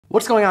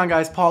What's going on,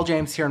 guys? Paul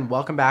James here, and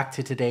welcome back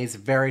to today's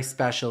very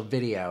special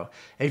video.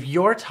 If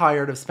you're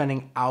tired of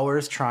spending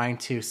hours trying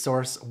to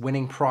source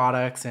winning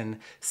products and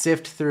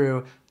sift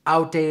through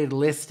outdated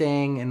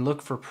listing and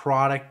look for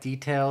product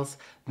details,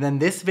 then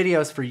this video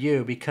is for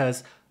you,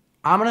 because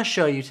I'm going to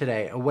show you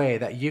today a way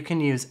that you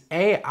can use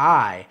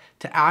AI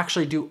to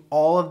actually do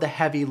all of the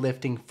heavy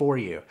lifting for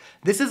you.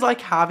 This is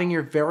like having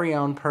your very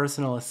own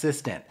personal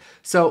assistant.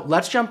 So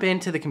let's jump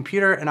into the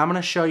computer and I'm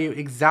going to show you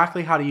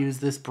exactly how to use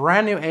this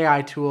brand new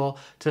AI tool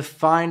to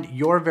find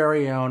your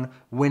very own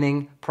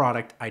winning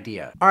product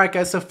idea. All right,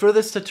 guys, so for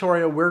this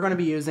tutorial, we're going to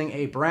be using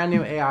a brand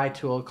new AI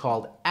tool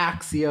called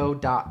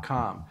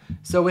Accio.com.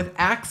 So with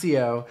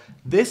Accio,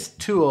 this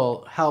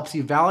tool helps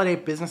you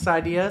validate business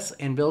ideas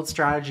and build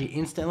strategy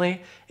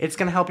instantly. It's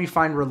going to help you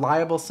find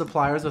reliable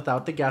suppliers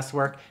without the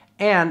guesswork,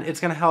 and it's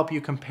going to help you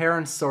compare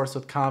and source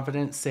with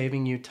confidence,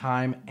 saving you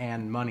time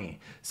and money.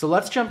 So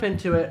let's jump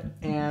into it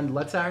and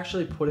let's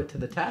actually put it to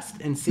the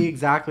test and see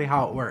exactly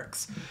how it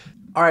works.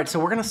 All right, so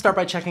we're going to start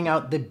by checking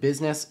out the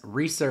business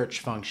research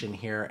function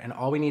here, and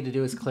all we need to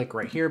do is click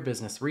right here,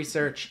 business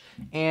research,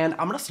 and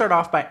I'm going to start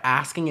off by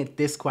asking it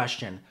this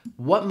question: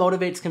 what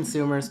motivates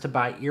consumers to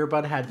buy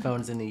earbud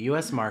headphones in the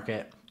US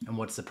market, and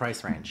what's the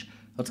price range?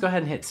 Let's go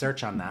ahead and hit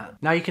search on that.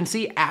 Now you can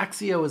see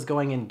Accio is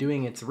going and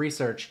doing its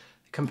research,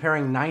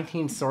 comparing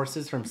 19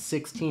 sources from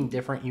 16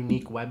 different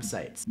unique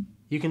websites.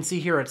 You can see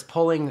here it's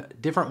pulling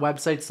different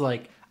websites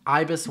like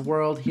Ibis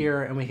World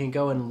here, and we can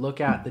go and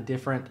look at the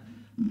different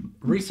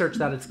research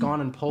that it's gone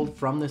and pulled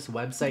from this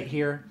website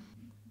here.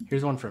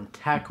 Here's one from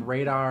Tech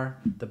Radar,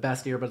 the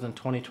best earbuds in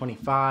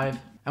 2025.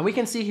 And we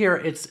can see here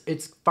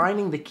it's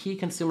finding the key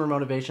consumer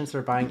motivations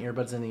for buying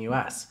earbuds in the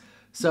US.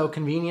 So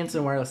convenience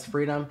and wireless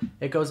freedom,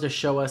 it goes to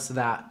show us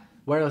that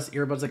wireless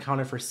earbuds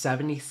accounted for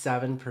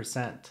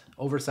 77%,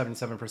 over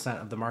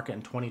 77% of the market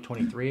in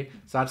 2023.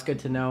 So that's good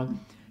to know.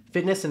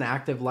 Fitness and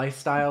active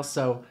lifestyle.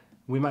 So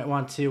we might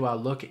want to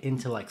look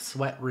into like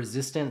sweat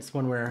resistance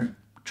when we're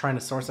trying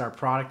to source our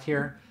product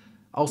here.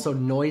 Also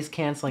noise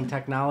canceling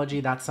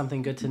technology, that's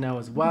something good to know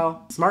as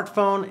well.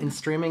 Smartphone and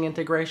streaming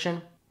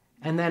integration.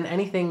 And then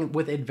anything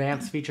with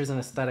advanced features and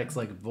aesthetics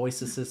like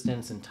voice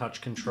assistance and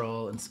touch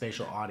control and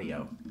spatial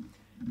audio.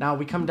 Now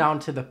we come down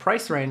to the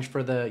price range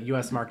for the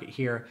US market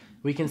here.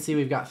 We can see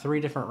we've got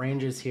 3 different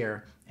ranges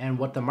here and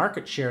what the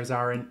market shares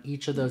are in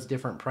each of those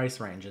different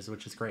price ranges,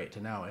 which is great to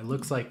know. It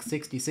looks like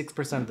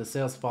 66% of the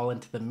sales fall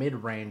into the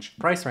mid-range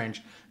price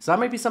range. So that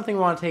might be something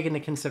we want to take into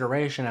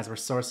consideration as we're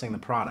sourcing the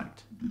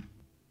product.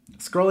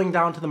 Scrolling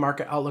down to the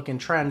market outlook and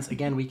trends,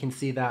 again, we can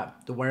see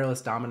that the wireless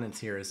dominance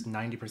here is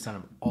 90%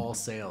 of all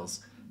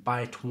sales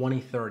by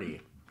 2030.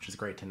 Which is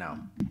great to know.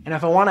 And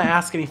if I want to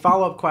ask any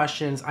follow-up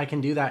questions, I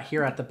can do that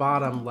here at the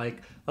bottom.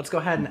 Like, let's go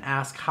ahead and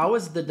ask, how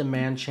is the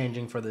demand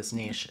changing for this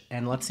niche?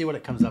 And let's see what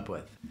it comes up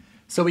with.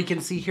 So we can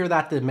see here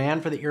that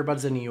demand for the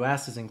earbuds in the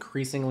US is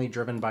increasingly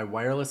driven by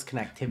wireless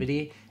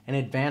connectivity and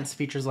advanced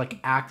features like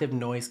active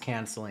noise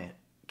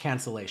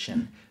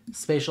cancellation,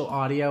 spatial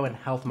audio, and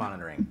health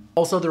monitoring.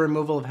 Also, the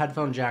removal of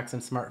headphone jacks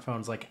in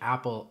smartphones like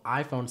Apple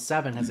iPhone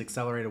 7 has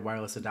accelerated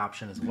wireless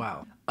adoption as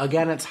well.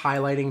 Again, it's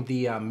highlighting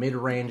the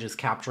mid-range is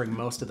capturing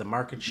most of the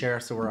market share,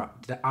 so we're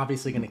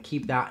obviously going to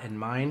keep that in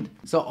mind.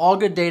 So all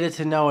good data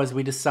to know as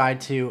we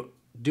decide to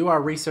do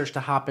our research to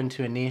hop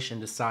into a niche and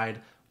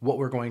decide what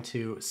we're going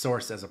to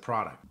source as a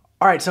product.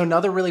 All right, so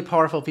another really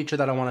powerful feature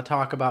that I want to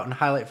talk about and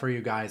highlight for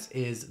you guys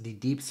is the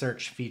deep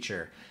search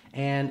feature.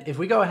 And if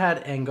we go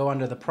ahead and go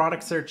under the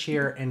product search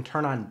here and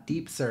turn on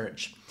deep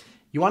search,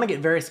 you want to get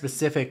very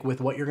specific with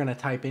what you're going to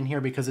type in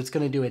here, because it's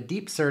going to do a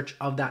deep search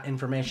of that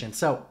information.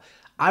 So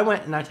I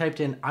went and I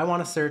typed in, I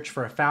want to search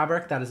for a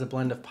fabric that is a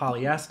blend of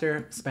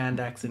polyester,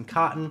 spandex, and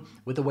cotton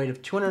with a weight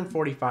of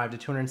 245 to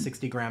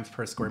 260 grams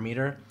per square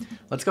meter.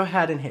 Let's go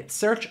ahead and hit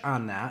search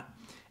on that.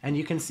 And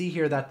you can see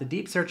here that the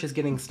deep search is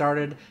getting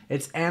started.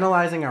 It's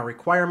analyzing our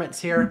requirements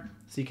here.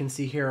 So you can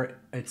see here,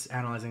 it's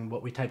analyzing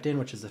what we typed in,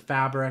 which is the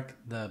fabric,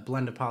 the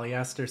blend of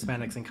polyester,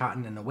 spandex, and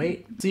cotton, and the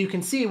weight. So you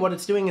can see what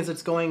it's doing is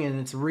it's going and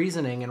it's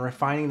reasoning and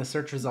refining the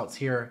search results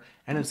here.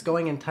 And it's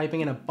going and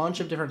typing in a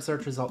bunch of different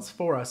search results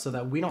for us so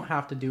that we don't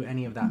have to do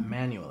any of that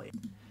manually.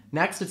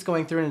 Next, it's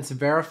going through and it's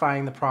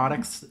verifying the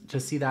products to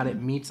see that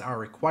it meets our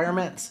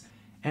requirements.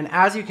 And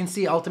as you can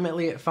see,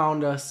 ultimately it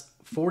found us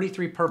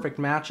 43 perfect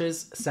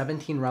matches,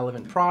 17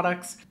 relevant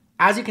products.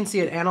 As you can see,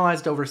 it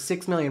analyzed over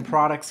 6 million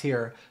products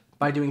here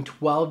by doing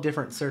 12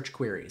 different search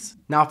queries.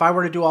 Now, if I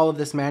were to do all of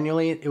this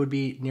manually, it would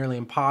be nearly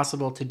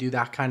impossible to do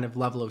that kind of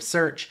level of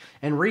search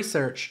and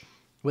research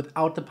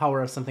without the power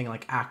of something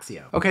like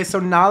Accio. Okay, so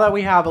now that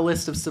we have a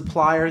list of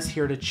suppliers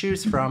here to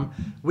choose from,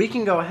 we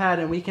can go ahead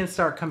and we can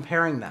start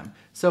comparing them.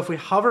 So if we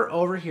hover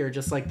over here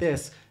just like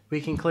this, we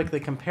can click the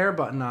compare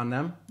button on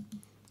them.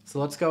 So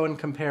let's go and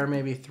compare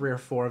maybe 3 or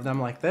 4 of them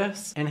like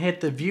this and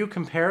hit the view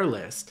compare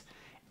list.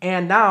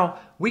 And now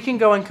we can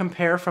go and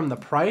compare from the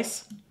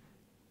price,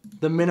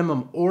 the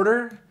minimum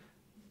order,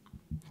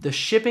 the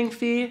shipping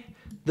fee,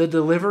 the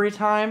delivery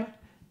time,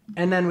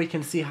 And then we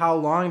can see how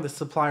long the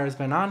supplier has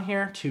been on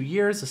here, 2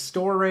 years, a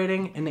store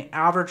rating, and the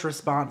average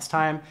response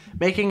time,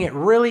 making it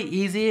really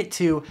easy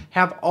to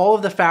have all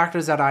of the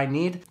factors that I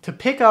need to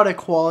pick out a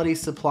quality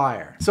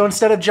supplier. So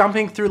instead of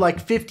jumping through like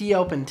 50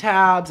 open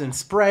tabs and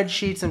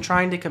spreadsheets and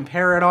trying to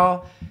compare it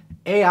all,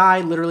 AI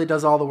literally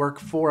does all the work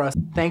for us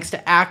thanks to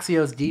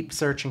Accio's deep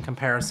search and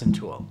comparison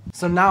tool.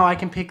 So now I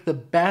can pick the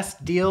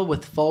best deal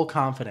with full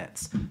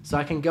confidence. So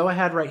I can go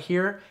ahead right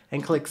here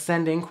and click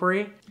send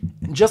inquiry.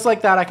 And just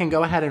like that, I can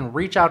go ahead and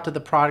reach out to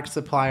the product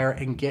supplier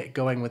and get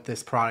going with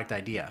this product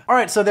idea. All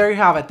right, so there you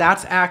have it.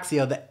 That's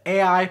Accio, the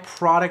AI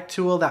product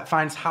tool that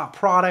finds hot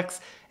products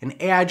and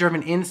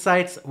AI-driven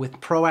insights with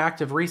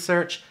proactive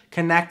research,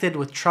 connected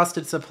with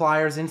trusted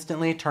suppliers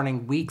instantly,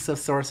 turning weeks of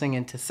sourcing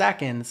into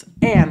seconds,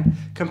 and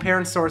compare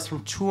and source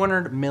from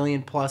 200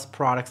 million plus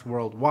products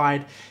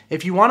worldwide.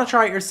 If you want to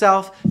try it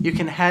yourself, you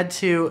can head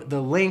to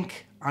the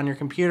link on your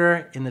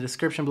computer in the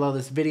description below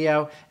this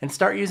video and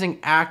start using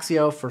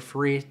Accio for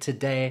free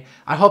today.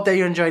 I hope that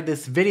you enjoyed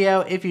this video.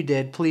 If you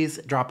did, please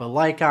drop a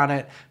like on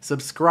it,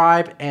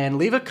 subscribe, and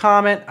leave a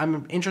comment.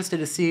 I'm interested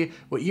to see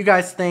what you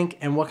guys think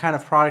and what kind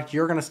of product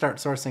you're going to start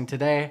sourcing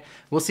today.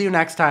 We'll see you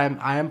next time.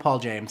 I am Paul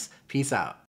James. Peace out.